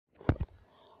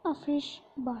A fish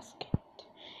basket.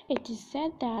 It is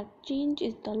said that change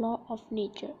is the law of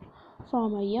nature.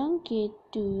 From a young kid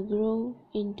to grow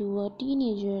into a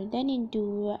teenager, then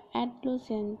into an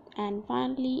adolescent, and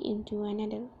finally into an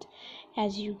adult.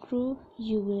 As you grow,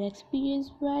 you will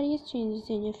experience various changes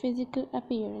in your physical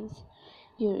appearance,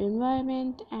 your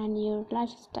environment, and your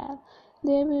lifestyle.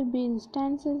 There will be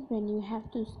instances when you have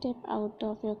to step out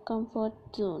of your comfort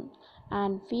zone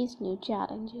and face new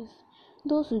challenges.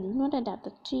 Those who do not adapt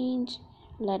to change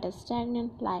lead a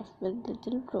stagnant life with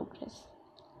little progress.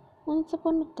 Once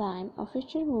upon a time, a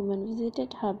fisherwoman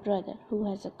visited her brother, who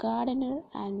was a gardener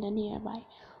in a nearby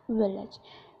village.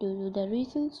 Due to the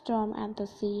recent storm at the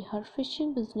sea, her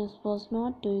fishing business was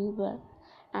not doing well,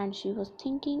 and she was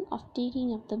thinking of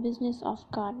taking up the business of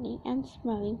gardening and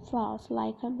smelling flowers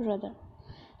like her brother.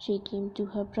 She came to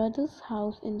her brother's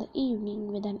house in the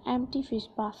evening with an empty fish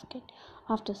basket.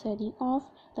 After selling off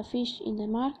the fish in the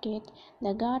market,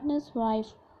 the gardener's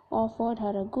wife offered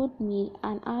her a good meal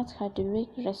and asked her to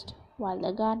take rest while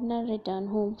the gardener returned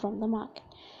home from the market.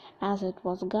 As it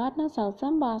was gardener's house,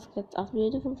 some baskets of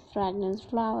beautiful fragrant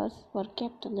flowers were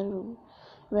kept in the room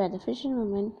where the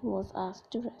fisherwoman was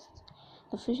asked to rest.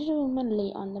 The fisherwoman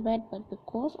lay on the bed, but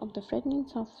because of the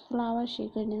fragrance of flowers she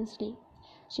couldn't sleep.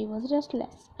 She was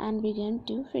restless and began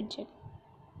to fidget.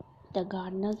 The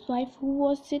gardener's wife, who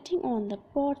was sitting on the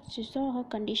porch, saw her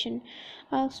condition,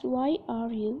 asked, "Why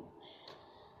are you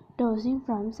tossing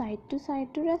from side to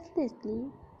side too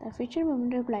restlessly?" The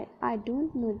fisherwoman replied, "I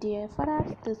don't know, dear.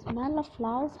 Perhaps the smell of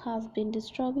flowers has been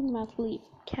disturbing my sleep.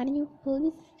 Can you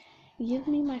please give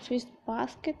me my fish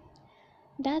basket?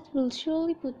 That will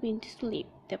surely put me to sleep."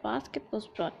 The basket was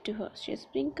brought to her. She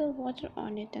sprinkled water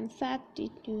on it and sat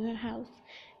it in her house,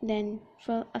 then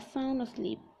fell a sound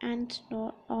asleep and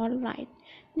snored all night.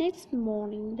 Next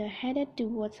morning they headed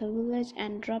towards her village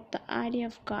and dropped the idea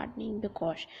of gardening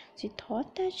because she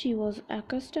thought that she was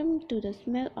accustomed to the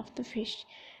smell of the fish,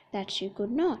 that she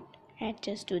could not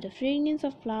adjust to the fragrance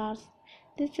of flowers.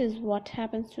 This is what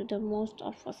happens to the most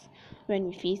of us. When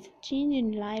we face a change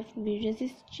in life, we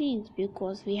resist change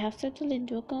because we have settled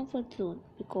into a comfort zone,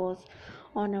 because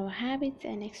on our habits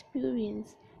and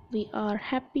experience, we are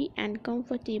happy and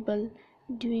comfortable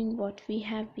doing what we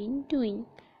have been doing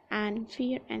and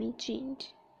fear any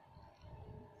change.